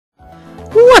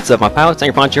What's up, my pal? It's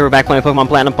Angryponcho. We're back playing Pokemon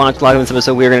Platinum Ponchlocke. In this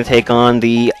episode, we're going to take on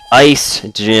the Ice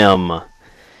Gym,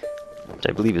 which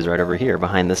I believe is right over here,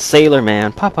 behind the Sailor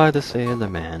Man. Popeye the Sailor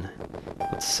Man.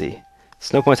 Let's see.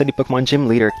 Snowpoint's ID Pokemon Gym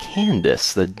Leader,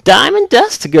 Candice, the Diamond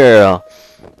Dust Girl.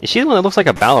 Is she the one that looks like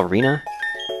a ballerina?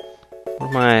 Or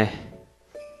am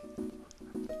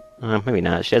I... maybe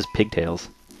not. She has pigtails.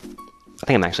 I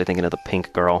think I'm actually thinking of the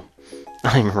pink girl. I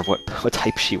don't even remember what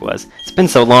type she was. It's been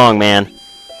so long, man.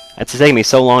 It's taken me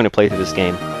so long to play through this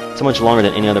game. So much longer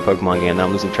than any other Pokemon game that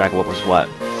I'm losing track of what was what.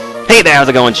 Hey there, how's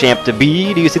it going, Champ to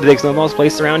be? Do you see the big snowballs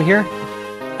placed around here?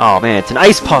 Oh man, it's an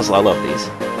ice puzzle. I love these.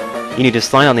 You need to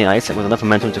slide on the ice and with enough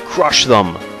momentum to crush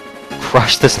them.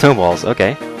 Crush the snowballs,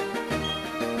 okay.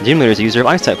 The gym leader is a user of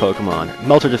Ice-type Pokemon.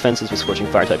 Melt her defenses with Scorching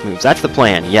Fire-type moves. That's the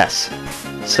plan, yes.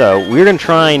 So, we're going to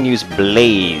try and use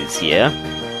Blaze here.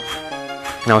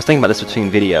 Now, I was thinking about this between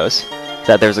videos,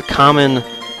 that there's a common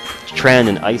trend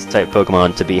in Ice-type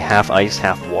Pokemon to be half ice,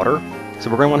 half water. So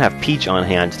we're going to want to have Peach on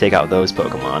hand to take out those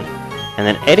Pokemon. And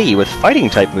then Eddie, with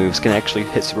Fighting-type moves, can actually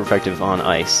hit super effective on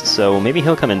ice. So maybe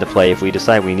he'll come into play if we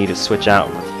decide we need to switch out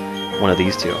with one of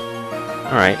these two.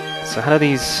 Alright, so how do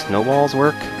these snowballs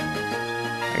work?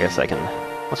 I guess I can...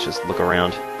 let's just look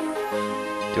around.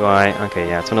 Do I? Okay,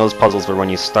 yeah, it's one of those puzzles where when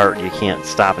you start, you can't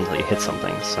stop until you hit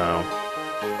something, so...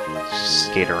 just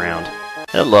skate around.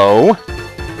 Hello!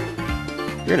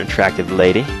 You're an attractive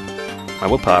lady. My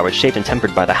willpower is shaped and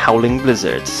tempered by the howling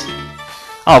blizzards.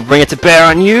 I'll bring it to bear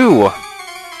on you!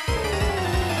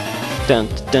 Dun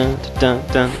dun dun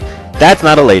dun. That's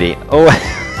not a lady. Oh.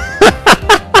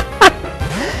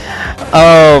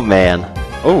 Oh man.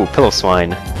 Oh, Pillow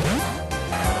Swine.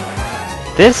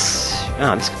 This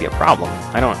could be a problem.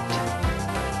 I don't...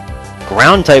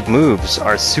 Ground-type moves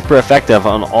are super effective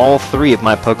on all three of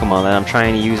my Pokemon that I'm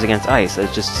trying to use against Ice.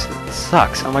 It just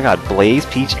sucks. Oh my god, Blaze,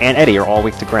 Peach, and Eddie are all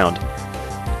weak to ground.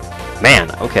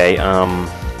 Man, okay, well,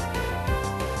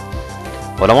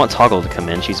 I don't want Toggle to come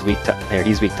in. She's weak to... or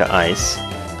he's weak to Ice.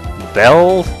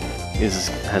 Bell has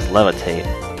Levitate.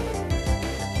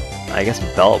 I guess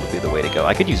Belt would be the way to go.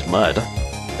 I could use Mud,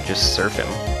 but just Surf him.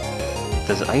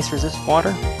 Does Ice resist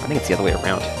water? I think it's the other way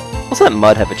around. Let's let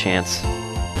Mud have a chance.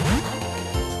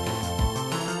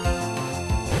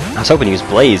 I was hoping to use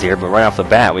Blaze here, but right off the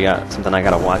bat, we got something I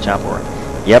gotta watch out for.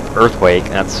 Yep, Earthquake.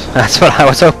 That's what I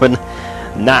was hoping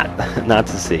not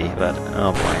to see. But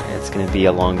oh boy, it's gonna be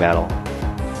a long battle.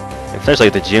 Especially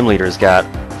if the gym leader's got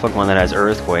Pokemon that has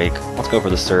Earthquake. Let's go for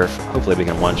the Surf. Hopefully we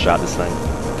can one-shot this thing.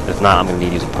 If not, I'm gonna need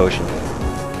to use a potion.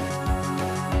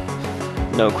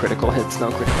 No critical hits.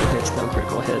 No critical hits. No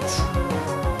critical hits.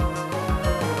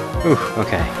 Ooh.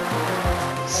 Okay.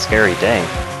 Scary day.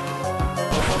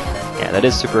 Yeah, that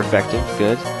is super effective.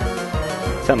 Good.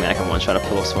 Tell me I can one-shot a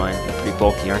Pillow Swine. They're pretty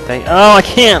bulky, aren't they? Oh, I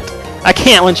can't! I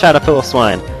can't one-shot a Pillow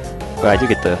Swine! But I do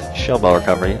get the Shell Ball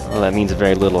recovery. Well, that means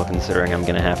very little considering I'm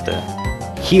gonna have to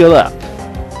heal up.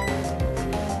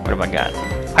 What have I got?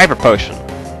 Hyper Potion.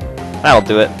 That'll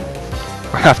do it.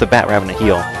 Right off the bat, we're having a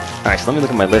heal. Alright, so let me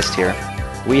look at my list here.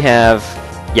 We have...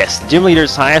 yes, the Gym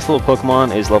Leader's highest level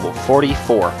Pokemon is level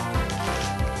 44.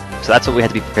 So that's what we have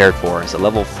to be prepared for. So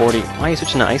level 40... why are you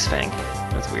switching to Ice Fang?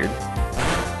 That's weird.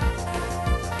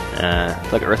 I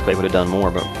feel like Earthquake would have done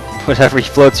more, but whatever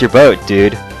floats your boat,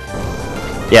 dude.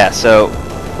 Yeah, so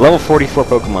level 44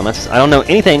 Pokemon. I don't know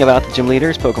anything about the Gym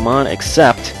Leader's Pokemon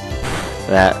except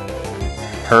that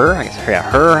her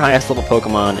highest level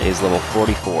Pokemon is level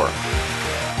 44.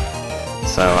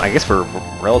 So I guess we're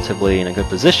relatively in a good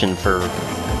position for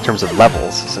in terms of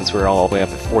levels, since we're all the way up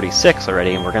at 46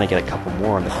 already, and we're gonna get a couple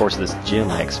more in the course of this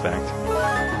gym, I expect.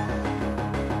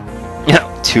 Yeah,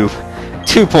 two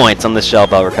points on the Shell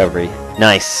Bell recovery.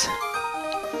 Nice.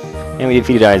 And we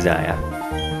defeated Isaiah.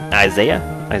 Isaiah?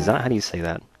 How do you say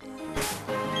that?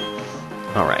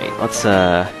 Alright, let's,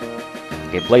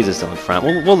 okay, Blaze is still in front.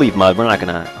 We'll leave Mud. We're not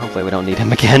gonna... hopefully we don't need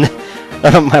him again. I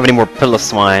don't have any more Pillow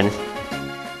Swine.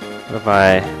 What if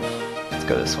I... let's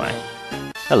go this way.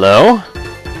 Hello?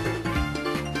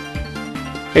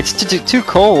 It's too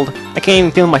cold. I can't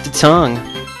even feel my tongue.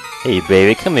 Hey,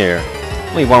 baby, come here.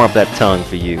 Let me warm up that tongue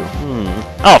for you.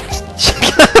 Oh,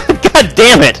 god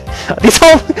damn it!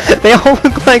 They all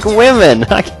look like women.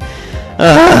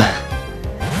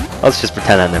 Let's just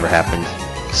pretend that never happened.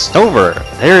 Snover.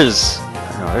 There's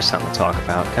something to talk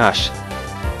about. Gosh.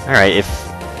 All right,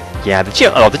 yeah, the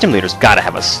gym leader's got to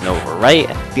have a Snover, right?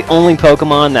 The only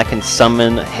Pokemon that can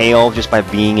summon Hail just by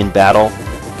being in battle.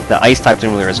 The Ice-type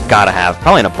gym leader's got to have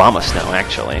probably an Abomasnow,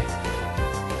 actually.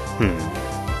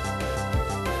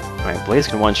 All right, Blaze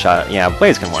can one-shot. Yeah,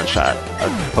 Blaze can one-shot a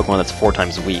Pokemon that's 4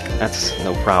 times weak. That's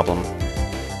no problem.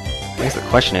 I guess the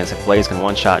question is if Blaze can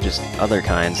one-shot just other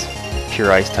kinds.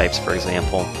 Pure Ice types, for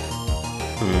example.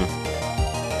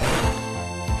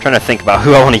 I'm trying to think about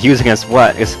who I want to use against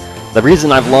what. Because the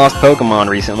reason I've lost Pokemon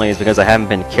recently is because I haven't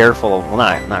been careful. Well,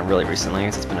 not really recently.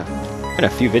 It's been a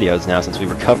few videos now since we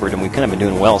recovered, and we've kind of been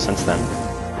doing well since then.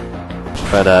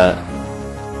 But,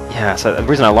 yeah, so the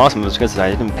reason I lost them was because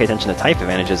I didn't pay attention to type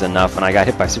advantages enough, and I got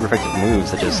hit by super effective moves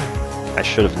that just I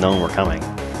should have known were coming,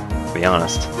 to be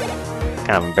honest.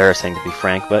 Kind of embarrassing, to be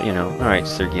frank, but, you know. Alright,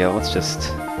 Sergio, let's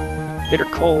just... Bitter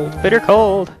cold! Bitter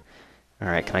cold!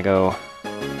 Alright, can I go...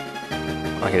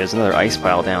 Okay, there's another ice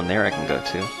pile down there I can go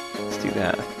to. Let's do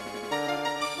that.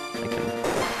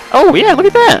 Oh, yeah, look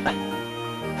at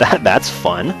that! That's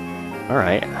fun!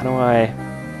 Alright, how do I...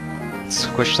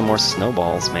 Squish some more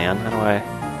snowballs, man. How do I...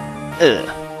 Ugh!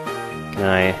 Can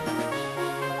I...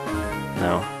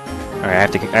 No.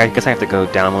 Alright, I guess I have to go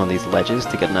down one of these ledges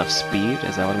to get enough speed?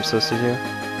 Is that what I'm supposed to do?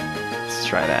 Let's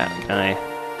try that. Can I...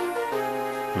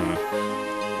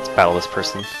 Let's battle this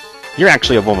person. You're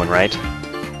actually a woman, right?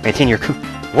 Maintain your cool...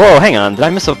 Whoa, hang on, did I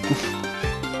miss a...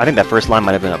 I think that first line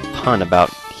might have been a pun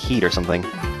about heat or something.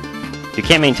 If you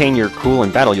can't maintain your cool in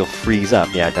battle, you'll freeze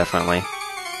up. Yeah, definitely.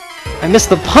 I missed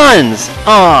the puns!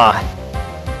 Aw!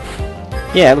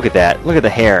 Yeah, look at that. Look at the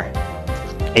hair.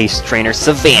 Ace Trainer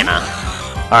Savannah!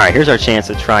 Alright, here's our chance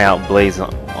to try out Blaze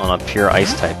on a pure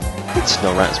ice type.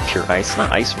 Snow Run is pure ice. It's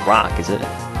not ice rock, is it?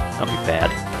 That'll be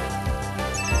bad.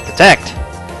 Protect!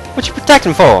 What you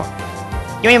protecting for?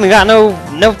 You ain't even got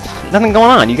nothing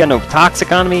going on. You got no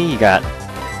toxic on me.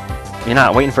 You're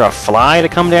not waiting for a fly to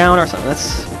come down or something.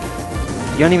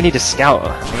 You don't even need to scout.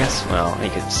 I guess. Well, you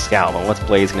could scout, but what's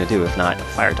Blaze gonna do if not a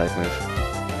fire type move?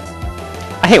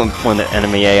 I hate when the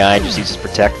enemy AI just uses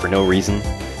protect for no reason.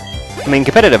 I mean,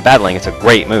 competitive battling, it's a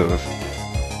great move.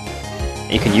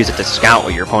 You can use it to scout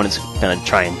what your opponent's gonna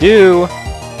try and do.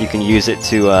 You can use it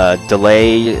to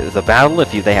delay the battle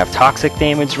if they have toxic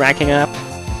damage racking up.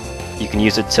 You can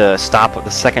use it to stop the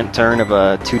second turn of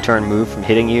a 2-turn move from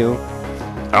hitting you.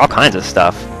 All kinds of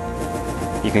stuff.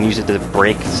 You can use it to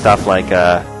break stuff like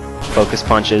focus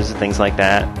punches, things like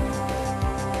that.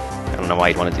 I don't know why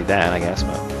you'd want to do that, I guess,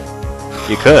 but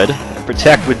you could.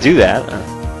 Protect would do that.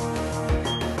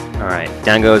 Alright,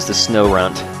 down goes the Snow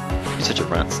Runt. You're such a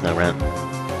runt, Snow Runt.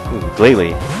 Ooh,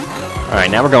 Glalie.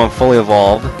 Alright, now we're going fully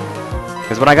evolved.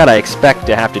 Because what I gotta expect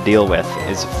to have to deal with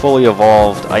is fully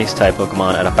evolved Ice-type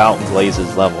Pokemon at about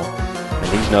Blaze's level. I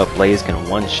need to know if Blaze can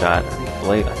one-shot.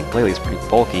 I think Glalie's pretty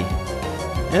bulky.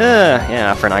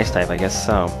 Yeah, for an Ice-type, I guess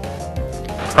so.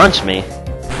 Crunch me!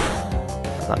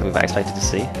 That's not the move I expected to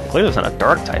see. Glalie's not a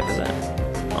Dark-type, is it?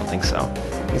 I don't think so.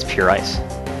 It's pure Ice.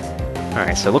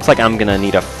 Alright, so it looks like I'm gonna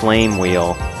need a Flame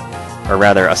Wheel, or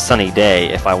rather a Sunny Day,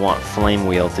 if I want Flame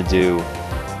Wheel to do,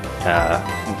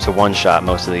 to one-shot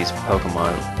most of these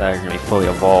Pokemon that are gonna be fully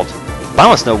evolved.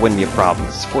 Boundless Snow wouldn't be a problem,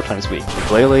 it's 4 times weak.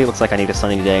 Glalie looks like I need a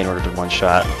Sunny Day in order to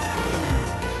one-shot.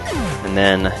 And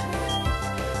then,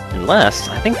 unless,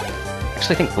 I think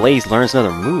Blaze learns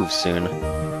another move soon.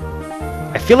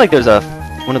 I feel like there's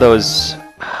one of those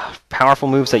powerful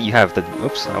moves that you have the...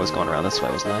 Oops, I was going around this way,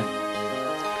 wasn't I?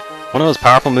 One of those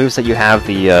powerful moves that you have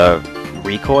the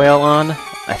recoil on.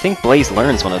 I think Blaze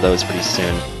learns one of those pretty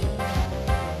soon.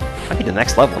 Might be the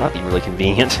next level. That'd be really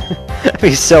convenient. That'd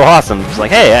be so awesome. It's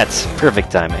like, hey, that's perfect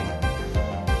timing.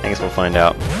 I guess we'll find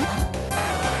out.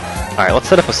 Alright, let's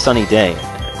set up a Sunny Day.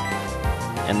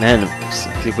 And then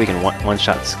see if we can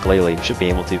one-shot Glalie. We should be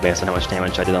able to based on how much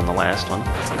damage I did on the last one.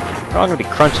 They're all gonna be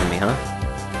crunching me, huh?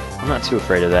 I'm not too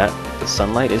afraid of that. The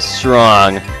sunlight is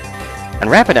strong. And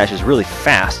Rapidash is really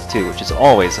fast, too, which is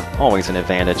always an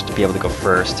advantage to be able to go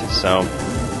first, so...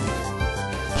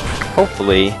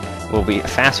 Hopefully, we'll be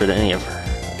faster than any of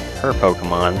her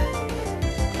Pokemon.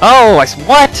 Oh, what?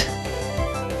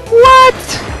 What?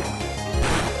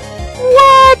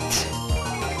 What?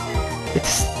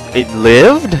 It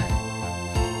lived?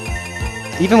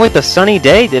 Even with the Sunny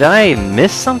Day, did I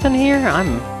miss something here?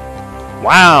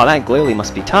 Wow, that Glalie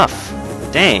must be tough.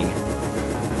 Dang.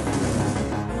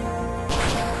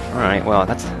 Alright, well,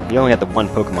 he only had the one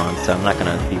Pokemon, so I'm not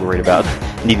gonna be worried about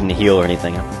needing to heal or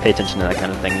anything. I pay attention to that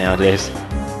kind of thing nowadays.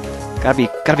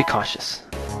 Gotta be cautious.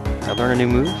 Did I learn a new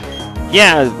move?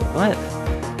 Yeah, what?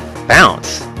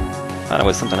 Bounce! I thought it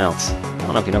was something else. I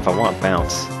don't know if you know if I want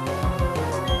Bounce.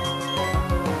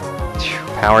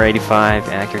 Power 85,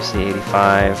 accuracy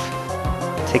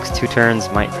 85. Takes 2 turns,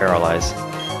 might paralyze.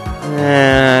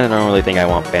 I don't really think I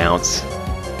want Bounce.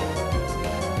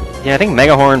 Yeah, I think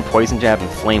Mega Horn, Poison Jab, and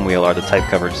Flame Wheel are the type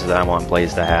coverages that I want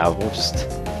Blaze to have. We'll just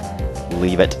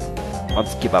leave it.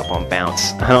 Let's give up on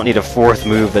Bounce. I don't need a 4th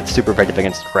move that's super effective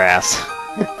against grass.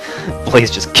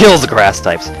 Blaze just kills the grass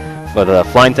types. But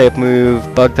flying type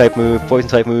move, bug type move, poison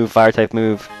type move, fire type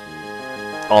move,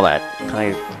 all that.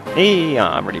 Hey, oh,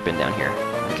 I've already been down here.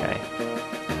 Okay.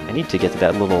 I need to get to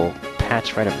that little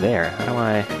patch right up there. How do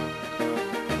I...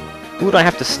 Who would I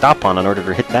have to stop on in order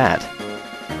to hit that?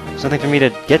 There's nothing for me to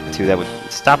get to that would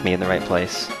stop me in the right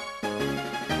place.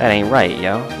 That ain't right,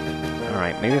 yo.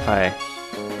 Alright, maybe if I...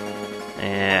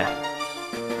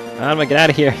 How do I get out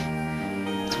of here?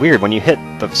 It's weird, when you hit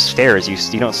the stairs,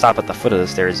 you don't stop at the foot of the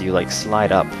stairs, you, like,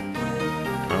 slide up.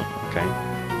 Oh, okay.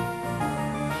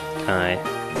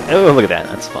 Oh, look at that,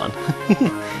 that's fun.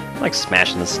 I like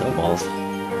smashing the snowballs.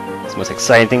 It's the most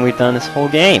exciting thing we've done this whole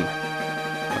game.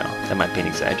 Well, that might be an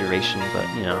exaggeration, but,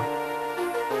 you know.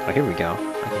 Oh, here we go.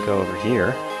 I can go over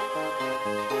here.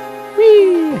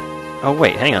 Whee! Oh,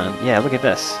 wait, hang on. Yeah, look at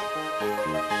this.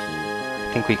 I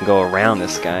think we can go around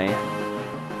this guy.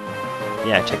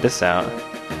 Yeah, check this out.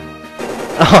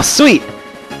 Oh, sweet!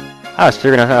 I was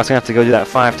figuring out I was going to have to go do that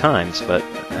 5 times, but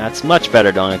that's much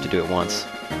better, don't have to do it once.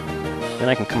 Then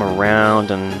I can come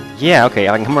around and... Yeah, okay,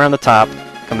 I can come around the top,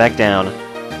 come back down,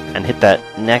 and hit that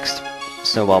next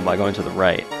snowball by going to the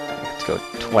right. Let's go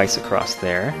twice across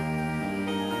there.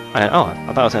 I thought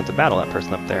I was going to have to battle that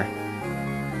person up there.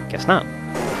 Guess not.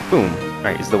 Boom.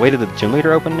 Alright, is the way to the gym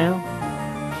leader open now?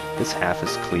 This half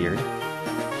is cleared.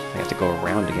 I have to go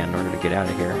around again in order to get out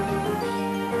of here.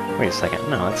 Wait a second.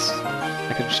 No, that's... I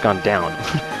could have just gone down.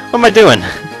 What am I doing?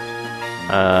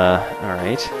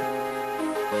 Alright.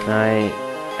 Can I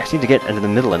just need to get into the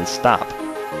middle and stop.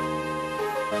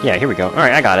 Yeah, here we go.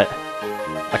 Alright, I got it.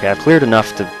 Okay, I've cleared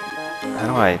enough to... How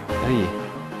do I...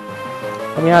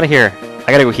 Let me out of here.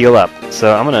 I gotta go heal up.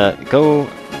 So I'm gonna go...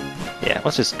 Yeah,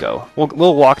 let's just go.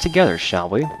 We'll walk together, shall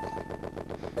we?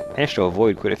 Managed to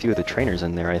avoid quite a few of the trainers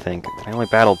in there, I think. I only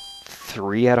battled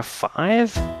 3 out of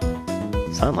 5?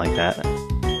 Something like that.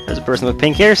 There's a person with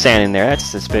pink hair standing there. That's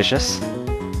suspicious.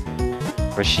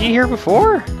 Was she here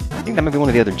before? I think that might be one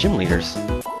of the other gym leaders.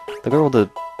 The girl with the...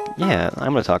 Yeah,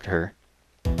 I'm gonna talk to her.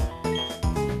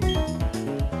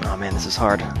 Oh man, this is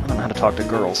hard. I don't know how to talk to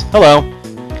girls. Hello!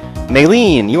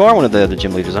 Maylene, you are one of the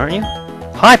gym leaders, aren't you?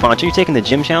 Hi, Poncho, you taking the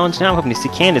gym challenge now? I'm hoping to see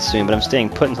Candice soon, but I'm staying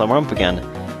put until I warm up again.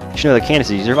 You should know that Candice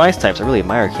is a user of ice types. I really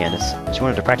admire Candice. She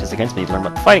wanted to practice against me to learn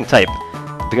about the fighting type.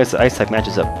 Because the ice type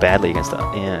matches up badly against the...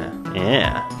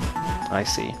 Yeah. I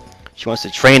see. She wants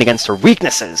to train against her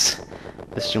weaknesses!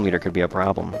 This gym leader could be a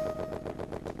problem.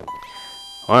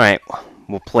 Alright,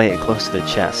 we'll play it close to the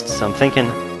chest. So I'm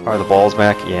thinking, are the balls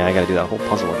back? Yeah, I gotta do that whole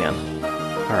puzzle again.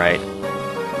 Alright.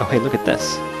 Oh, hey, look at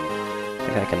this. I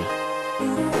think I can...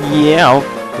 Yeah,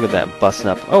 look at that busting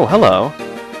up. Oh, hello!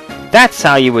 That's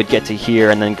how you would get to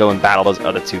here and then go and battle those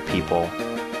other 2 people.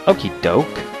 Okie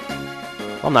doke.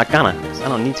 Well, I'm not gonna, because I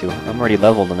don't need to. I'm already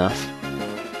leveled enough.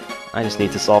 I just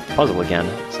need to solve the puzzle again,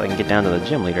 so I can get down to the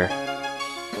gym leader.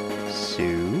 So...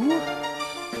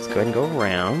 Let's go ahead and go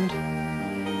around.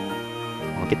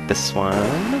 I'll get this one.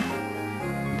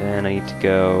 Then I need to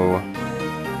go...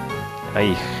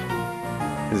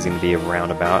 This is going to be a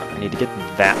roundabout. I need to get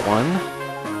that one.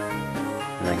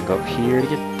 And I can go up here to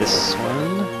get this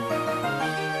one.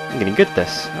 I'm getting good at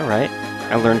this. Alright.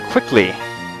 I learned quickly.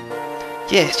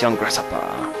 Yes, young grasshopper.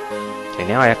 Okay,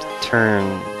 now I have to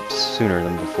turn sooner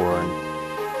than before.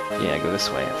 And yeah, go this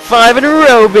way. 5 in a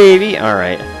row, baby!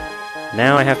 Alright.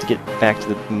 Now I have to get back to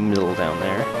the middle down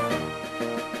there.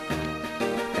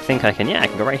 I think I can... Yeah, I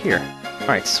can go right here.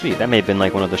 Alright, sweet. That may have been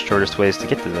like one of the shortest ways to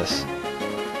get to this.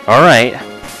 Alright.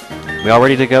 We all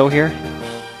ready to go here?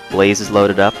 Blaze is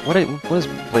loaded up. What does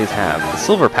Blaze have? The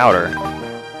silver powder.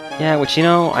 Yeah, which, you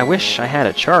know, I wish I had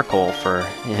a charcoal for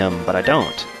him, but I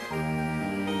don't.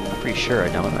 I'm pretty sure I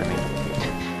don't. I mean,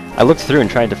 I looked through and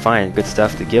tried to find good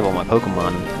stuff to give all my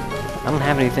Pokemon. I don't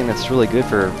have anything that's really good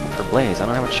for Blaze. I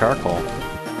don't have a charcoal.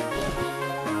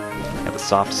 I have the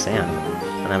soft sand.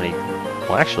 I don't have any...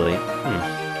 Well, actually...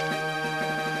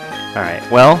 Alright,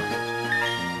 well...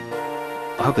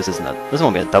 I hope this isn't a... This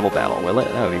won't be a double battle, will it?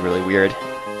 That would be really weird.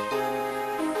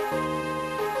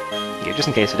 Okay, just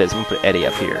in case it is, I'm gonna put Eddie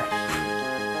up here.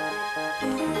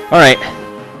 Alright.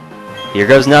 Here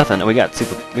goes nothing. We got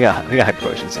hyper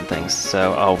potions and things.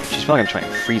 So, oh, she's probably gonna try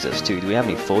and freeze us too. Do we have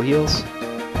any full heals?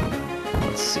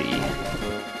 Let's see.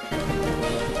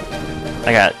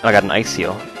 I got an ice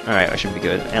heal. Alright, I should be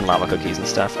good. And lava cookies and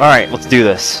stuff. Alright, let's do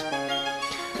this.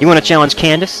 You wanna challenge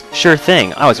Candice? Sure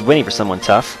thing. I was waiting for someone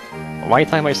tough. Why are you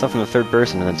talking about yourself in the third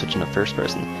person and then switching to first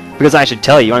person? Because I should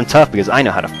tell you, I'm tough because I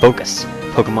know how to focus.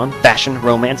 Pokemon, fashion,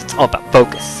 romance, it's all about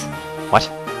focus. What?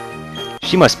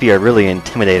 She must be a really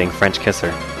intimidating French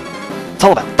kisser. It's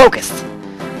all about focus!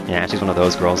 Yeah, she's one of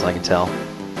those girls, I can tell.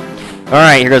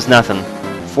 Alright, here goes nothing.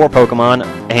 4 Pokemon,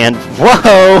 and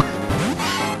whoa!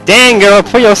 Dang, girl,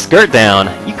 put your skirt down.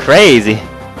 You crazy.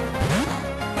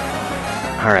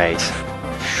 Alright.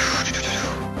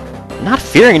 Not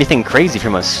fearing anything crazy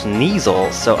from a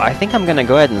Sneasel, so I think I'm gonna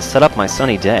go ahead and set up my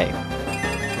Sunny Day.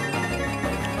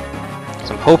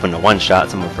 So I'm hoping to one-shot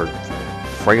some of her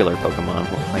frailer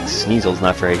Pokemon. Like, Sneasel's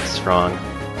not very strong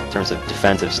in terms of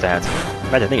defensive stats. In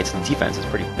fact, I think its defense is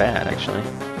pretty bad, actually.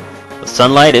 The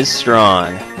Sunlight is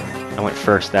strong. I went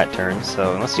first that turn,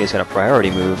 so unless you guys got a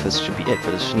priority move, this should be it for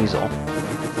the Sneasel.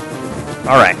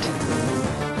 Alright.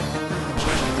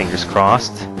 Fingers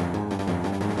crossed.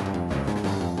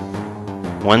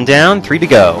 1 down, 3 to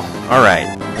go.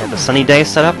 Alright. We have the Sunny Day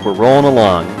set up, we're rolling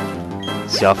along.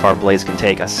 Let's see how far Blaze can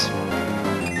take us.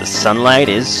 The Sunlight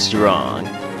is strong.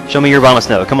 Show me your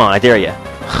Abomasnow, come on, I dare ya.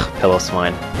 Pillow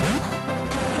Swine.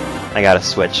 I gotta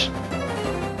switch.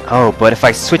 Oh, but if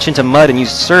I switch into Mud and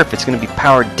use Surf, it's going to be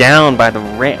powered down by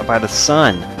the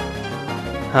sun.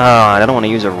 Oh, I don't want to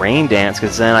use a Rain Dance,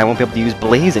 because then I won't be able to use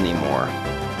Blaze anymore.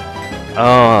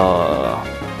 Oh,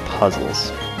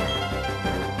 puzzles.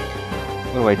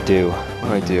 What do I do? What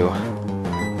do I do?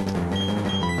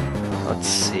 Let's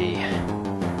see.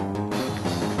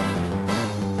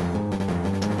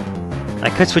 I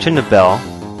could switch into Bell.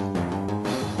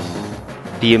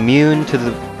 Be immune to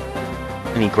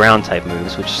any ground-type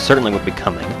moves, which certainly would be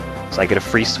coming, so I get a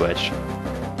free switch.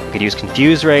 I could use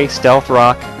Confuse Ray, Stealth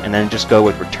Rock, and then just go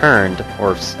with Returned,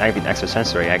 or even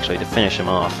Extrasensory, actually, to finish him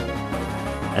off.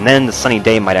 And then the Sunny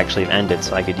Day might actually have ended,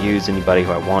 so I could use anybody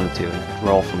who I wanted to and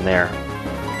roll from there.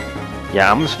 Yeah,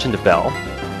 I'm gonna switch into Bell.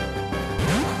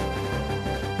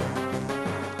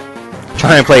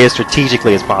 Try and play as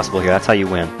strategically as possible here, that's how you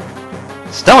win.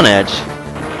 Stone Edge?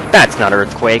 That's not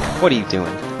Earthquake, what are you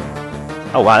doing?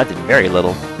 Oh wow, that did very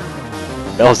little.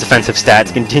 Bell's defensive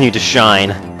stats continue to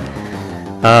shine.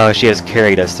 Oh, she has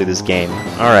carried us through this game.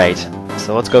 Alright,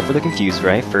 so let's go for the Confuse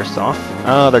Ray, first off.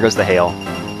 Oh, there goes the Hail.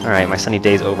 Alright, my Sunny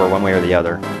Day's over one way or the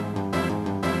other.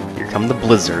 Here come the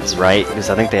Blizzards, right? Because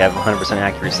I think they have 100%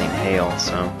 accuracy in Hail,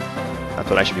 so that's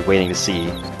what I should be waiting to see.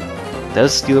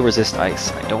 Does Steel resist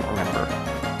Ice? I don't remember. Do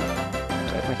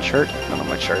I have my chart? I don't have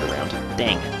my chart around.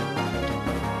 Dang.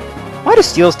 Why do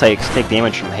Steels take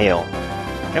damage from Hail?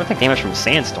 They don't take damage from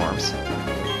Sandstorms. I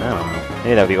don't know.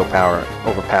 Maybe that would be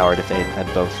overpowered if they had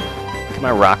both. Get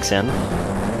my rocks in.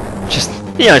 Just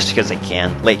because they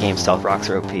can. Late game Stealth Rocks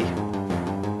are OP.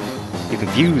 You're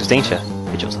confused, ain't ya?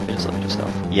 Hit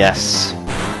yourself. Yes.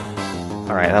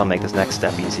 Alright, that'll make this next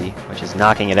step easy, which is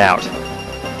knocking it out.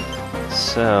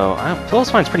 So, Pillow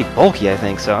Swine's pretty bulky, I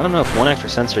think, so I don't know if one extra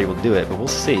sensory will do it, but we'll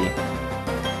see.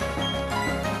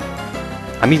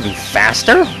 I'm even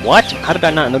faster? What? How did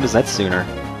I not notice that sooner?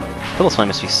 Pillow Swine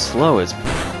must be slow as...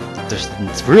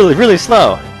 It's really, really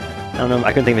slow! I don't know,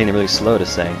 I couldn't think of anything really slow to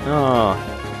say. Oh,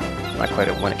 not quite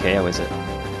at 1 KO, is it?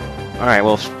 Alright,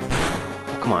 well...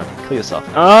 Oh, come on, kill yourself.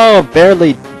 Oh,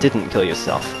 barely didn't kill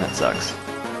yourself. That sucks.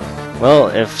 Well,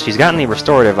 if she's got any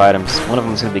restorative items, one of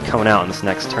them's going to be coming out in this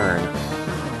next turn.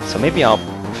 So maybe I'll...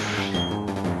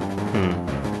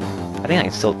 I think I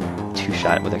can still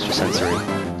two-shot it with extra sensory.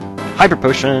 Hyper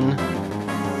Potion!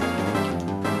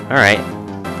 Alright,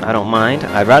 I don't mind.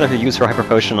 I'd rather use her Hyper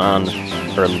Potion on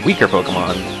her weaker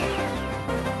Pokemon.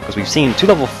 Because we've seen 2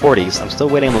 level 40s. I'm still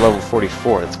waiting on the level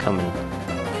 44 that's coming,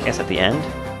 I guess, at the end?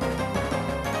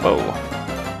 Whoa.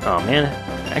 Oh man.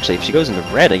 Actually, if she goes into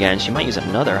red again, she might use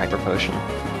another Hyper Potion.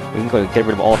 We can go get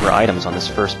rid of all of her items on this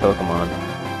first Pokemon.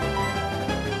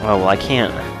 Oh, well, I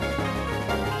can't.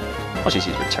 I'll just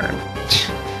use Return.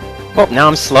 Oh, now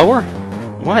I'm slower?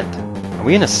 What? Are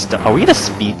we in a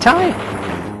speed tie?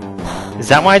 Is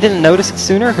that why I didn't notice it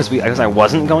sooner? Because I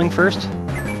wasn't going first?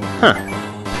 Huh.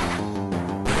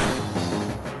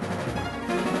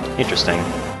 Interesting.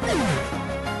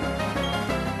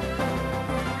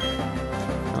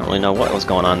 I don't really know what was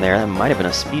going on there. That might have been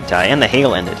a speed tie, and the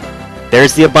hail ended.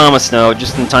 There's the Abomasnow,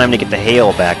 just in time to get the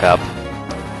hail back up.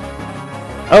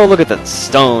 Oh, look at the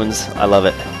stones. I love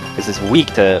it. Because it's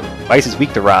weak to... Ice is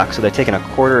weak to rock, so they're taking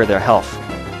 1/4 of their health.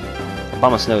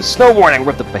 Abomasnow's snow warning!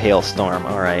 Ripped up a hailstorm.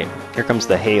 Alright. Here comes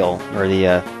the hail. Or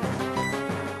the,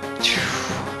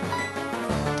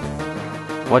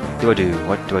 What do I do?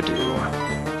 What do I do?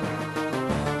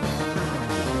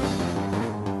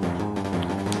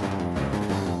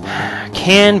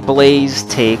 Can Blaze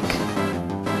take...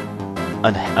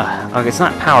 okay, it's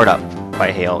not powered up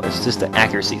by hail, it's just the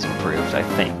accuracy's improved, I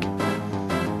think.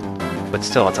 But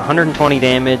still, it's 120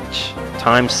 damage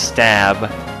times stab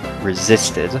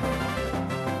resisted. So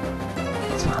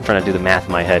I'm trying to do the math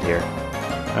in my head here.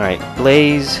 Alright,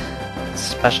 Blaze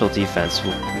special defense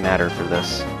will matter for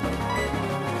this.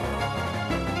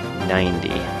 90.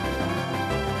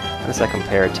 How does that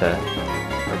compare to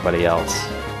everybody else?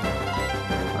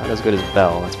 Not as good as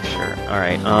Belle, that's for sure.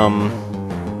 Alright,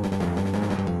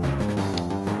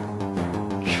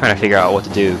 just trying to figure out what to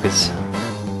do, because...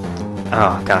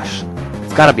 Oh, gosh.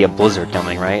 It's gotta be a blizzard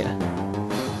coming, right?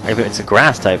 Or if it's a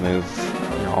grass-type move,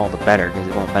 you know, all the better, because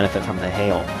it won't benefit from the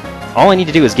hail. All I need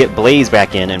to do is get Blaze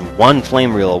back in, and one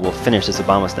Flame Reel will finish this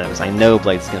Abomasnow, because I know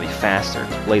Blaze is going to be faster,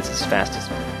 because Blaze is fast as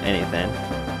anything.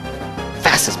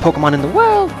 Fastest Pokemon in the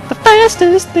world! The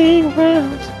fastest thing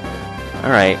around!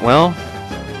 Alright, well...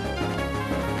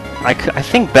 I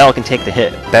think Belle can take the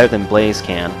hit better than Blaze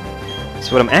can.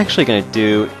 So what I'm actually going to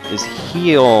do is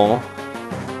heal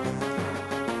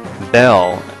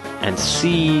Belle and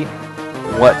see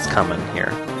what's coming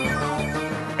here.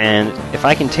 And if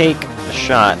I can take a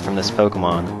shot from this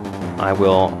Pokemon, I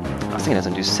will... I was thinking it was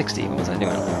going to do 60. What was I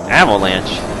doing?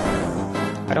 Avalanche!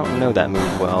 I don't know that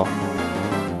move well.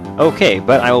 Okay,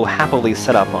 but I will happily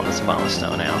set up on this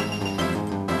Abomasnow now.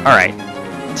 Alright,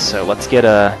 so let's get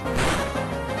a...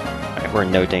 Alright, we're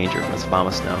in no danger from this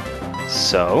Abomasnow.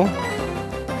 So...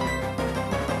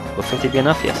 will 50 be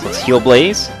enough? Yes, let's heal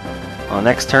Blaze. On the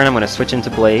next turn, I'm going to switch into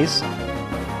Blaze.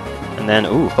 And then,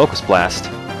 ooh, Focus Blast.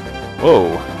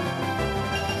 Whoa.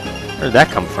 Where did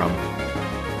that come from?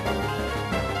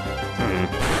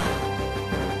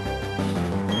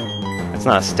 It's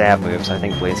not a stab move, so I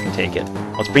think Blaze can take it.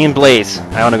 Let's bring in Blaze.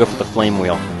 I want to go for the Flame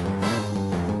Wheel.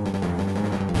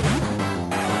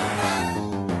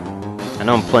 I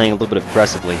know I'm playing a little bit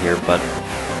aggressively here, but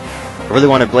I really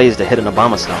wanted Blaze to hit an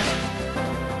Abomasnow.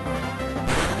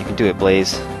 You can do it,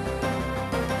 Blaze.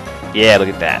 Yeah, look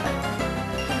at that.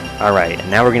 Alright, and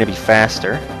now we're going to be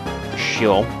faster.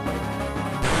 Shield.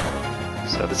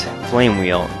 So this Flame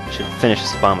Wheel should finish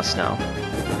this Abomasnow.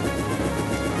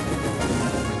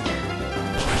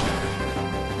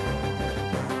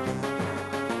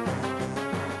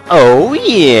 Oh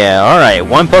yeah! Alright,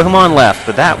 one Pokemon left,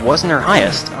 but that wasn't her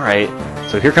highest. Alright,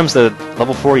 so here comes the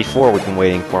level 44 we've been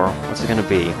waiting for. What's it going to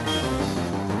be?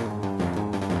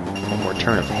 One more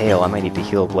turn of Hail. I might need to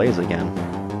heal Blaze again.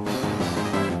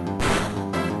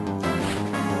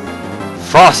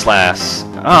 Frostlass!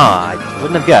 Ah, I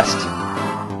wouldn't have guessed.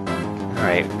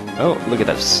 Alright. Oh, look at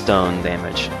that stone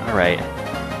damage. Alright.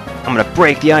 I'm gonna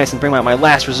break the ice and bring out my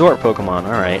last resort Pokemon.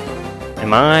 Alright.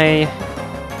 Am I...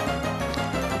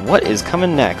 What is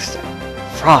coming next?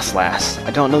 Frostlass.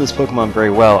 I don't know this Pokemon very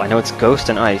well. I know it's Ghost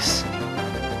and Ice.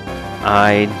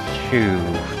 What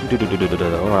do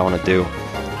I want to do?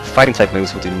 Fighting type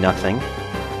moves will do nothing.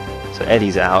 So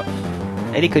Eddie's out.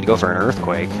 Eddie could go for an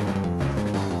Earthquake.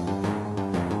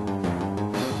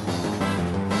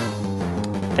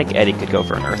 I think Eddie could go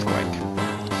for an Earthquake.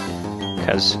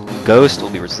 Because Ghost will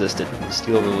be resisted.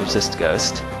 Steel will resist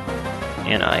Ghost.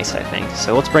 And Ice, I think.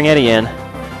 So let's bring Eddie in.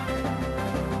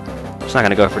 It's not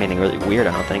going to go for anything really weird,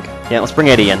 I don't think. Yeah, let's bring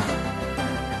Eddie in.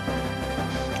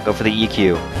 Go for the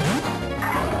EQ.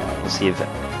 We'll see if we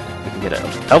can get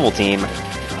a double team.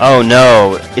 Oh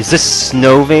no! Is this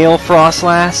Snowveil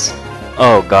Frostlass?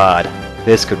 Oh god.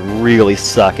 This could really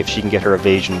suck if she can get her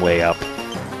evasion way up.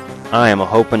 I am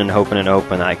hoping and hoping and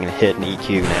hoping I can hit an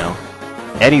EQ now.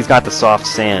 Eddie's got the soft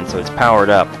sand, so it's powered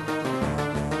up.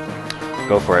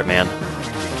 Go for it, man.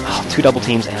 Oh, 2 double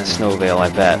teams and a Snowveil, I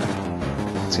bet.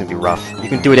 It's gonna be rough. You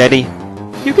can do it, Eddie!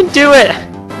 You can do it!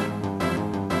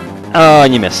 Oh,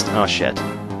 and you missed. Oh, shit.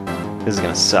 This is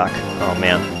gonna suck. Oh,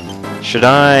 man. Should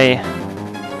I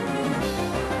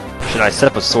set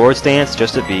up a Swords Dance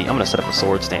just to be... I'm gonna set up a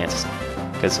Swords Dance.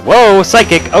 Because, whoa!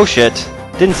 Psychic! Oh, shit!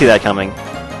 Didn't see that coming.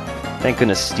 Thank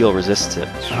goodness Steel resists it.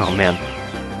 Oh, man.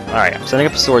 Alright, I'm setting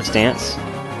up a Swords Dance.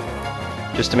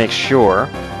 Just to make sure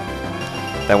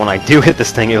that when I do hit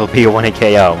this thing, it'll be a 1-hit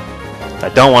KO. I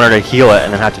don't want her to heal it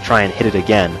and then have to try and hit it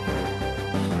again.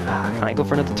 Can I go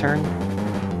for another turn?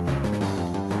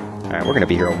 Alright, we're going to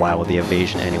be here a while with the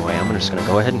evasion anyway. I'm just going to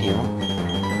go ahead and heal.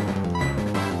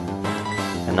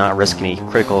 And not risk any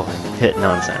critical hit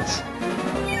nonsense.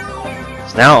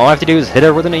 So now all I have to do is hit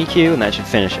her with an EQ and that should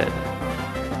finish it.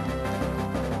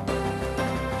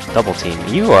 Double team.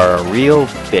 You are a real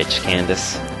bitch,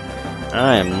 Candice.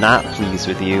 I am not pleased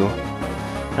with you.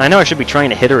 I know I should be trying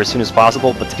to hit her as soon as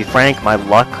possible, but to be frank, my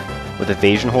luck with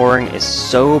evasion whoring is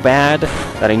so bad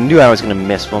that I knew I was going to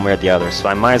miss one way or the other, so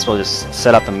I might as well just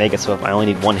set up and make it so if I only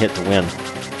need 1 hit to win.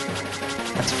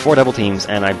 That's 4 double teams,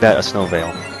 and I bet a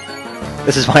Snowveil.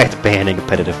 This is why it's banned in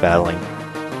competitive battling.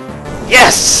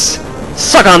 Yes!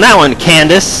 Suck on that one,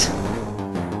 Candice!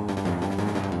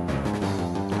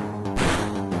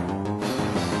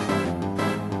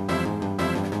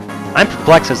 I'm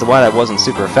perplexed as to why that wasn't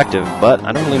super effective, but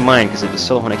I don't really mind because it was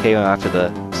still 100 KO after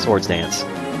the Swords Dance.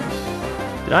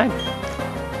 Did I?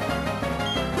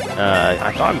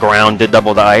 I thought ground did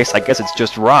double the ice. I guess it's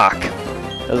just rock.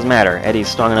 Doesn't matter. Eddie's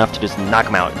strong enough to just knock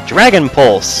him out. Dragon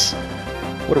Pulse!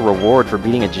 What a reward for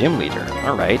beating a gym leader.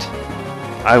 Alright.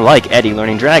 I like Eddie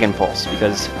learning Dragon Pulse,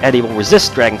 because Eddie will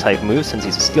resist Dragon-type moves since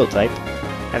he's a Steel-type.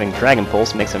 Having Dragon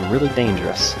Pulse makes him really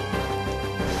dangerous.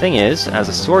 The thing is, as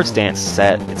a Swords Dance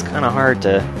set, it's kind of hard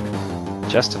to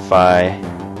justify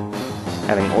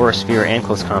having Aura Sphere and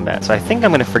Close Combat. So I think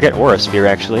I'm going to forget Aura Sphere,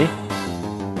 actually.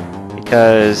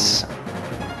 Because,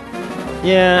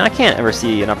 yeah, I can't ever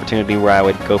see an opportunity where I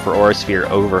would go for Aura Sphere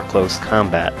over Close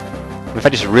Combat. If I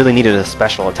just really needed a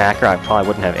special attacker, I probably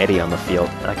wouldn't have Eddie on the field.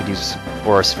 I could use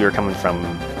Aura Sphere coming from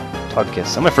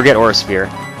Tugkiss. I'm going to forget Aura Sphere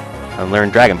and learn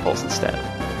Dragon Pulse instead.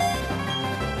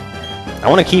 I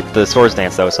want to keep the Swords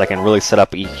Dance, though, so I can really set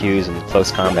up EQs and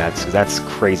Close Combats, because that's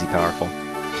crazy powerful.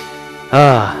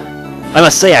 I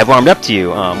must say, I've warmed up to you.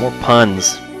 More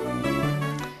puns.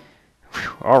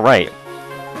 Alright.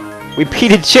 We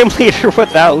beat a gym leader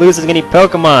without losing any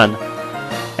Pokemon.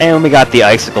 And we got the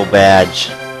Icicle Badge.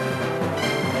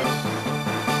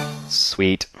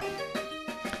 Sweet.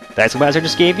 The Icicle Badge I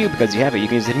just gave you, because you have it, you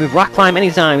can use it to move Rock Climb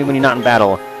anytime, even when you're not in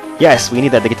battle. Yes, we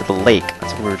need that to get to the lake.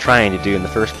 That's what we were trying to do in the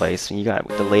first place, and you got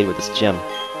delayed with this gym.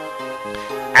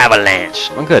 Avalanche!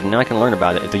 Oh good, now I can learn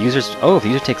about it. If the user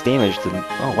takes damage, then...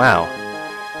 Oh wow.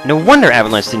 No wonder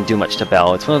Avalanche didn't do much to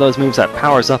Bell. It's one of those moves that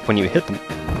powers up when you hit them.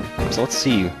 So let's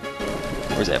see.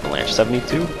 Where's Avalanche?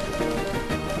 72?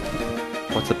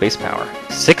 What's the base power?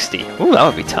 60! Ooh, that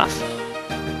would be tough.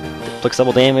 Inflicts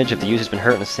double damage if the user's been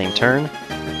hurt in the same turn.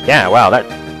 Yeah, wow,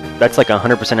 that's like a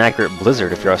 100% accurate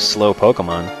Blizzard if you're a slow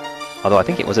Pokemon. Although I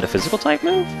think was it a physical type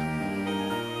move?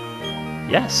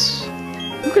 Yes.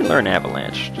 Who can learn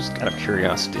Avalanche? Just out of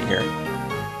curiosity here.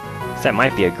 That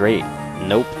might be a great...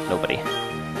 Nope, nobody.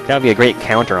 That would be a great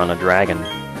counter on a dragon,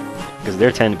 because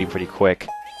they tend to be pretty quick.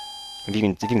 If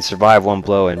you can survive one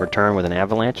blow and return with an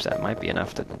Avalanche, that might be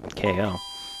enough to KO.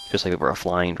 Just like if it were a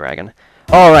flying dragon.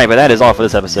 Alright, but that is all for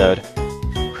this episode.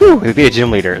 Whew, we beat a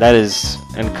gym leader. That is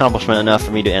an accomplishment enough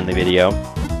for me to end the video.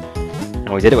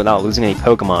 And we did it without losing any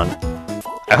Pokemon.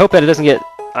 I hope that it doesn't get...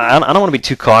 I don't want to be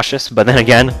too cautious, but then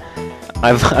again,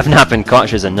 I've not been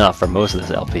cautious enough for most of this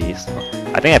LP. So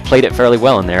I think I played it fairly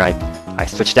well in there. I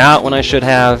switched out when I should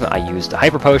have, I used a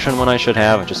Hyper Potion when I should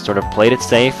have, I just sort of played it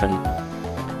safe, and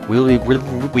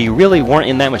we really weren't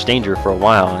in that much danger for a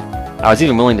while. I was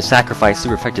even willing to sacrifice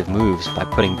super effective moves by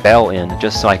putting Bell in,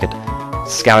 just so I could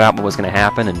scout out what was going to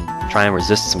happen and try and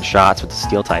resist some shots with the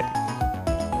Steel type.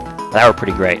 That were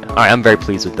pretty great. Alright, I'm very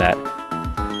pleased with that.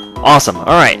 Awesome,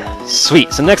 alright,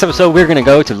 sweet. So next episode we're going to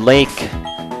go to Lake...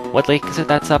 What lake is it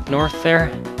that's up north there?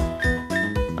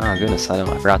 Oh goodness, I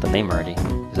forgot the name already.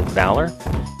 Is it Valor?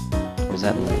 Or is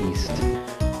that in the east?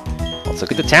 Let's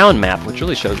look at the town map, which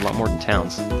really shows a lot more than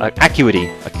towns.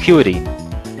 Acuity.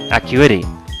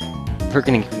 We're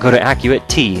gonna go to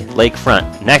Acuity,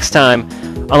 Lakefront, next time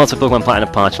on Let's Play Pokemon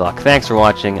Platinum Ponchlocke. Thanks for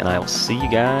watching, and I will see you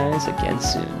guys again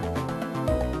soon.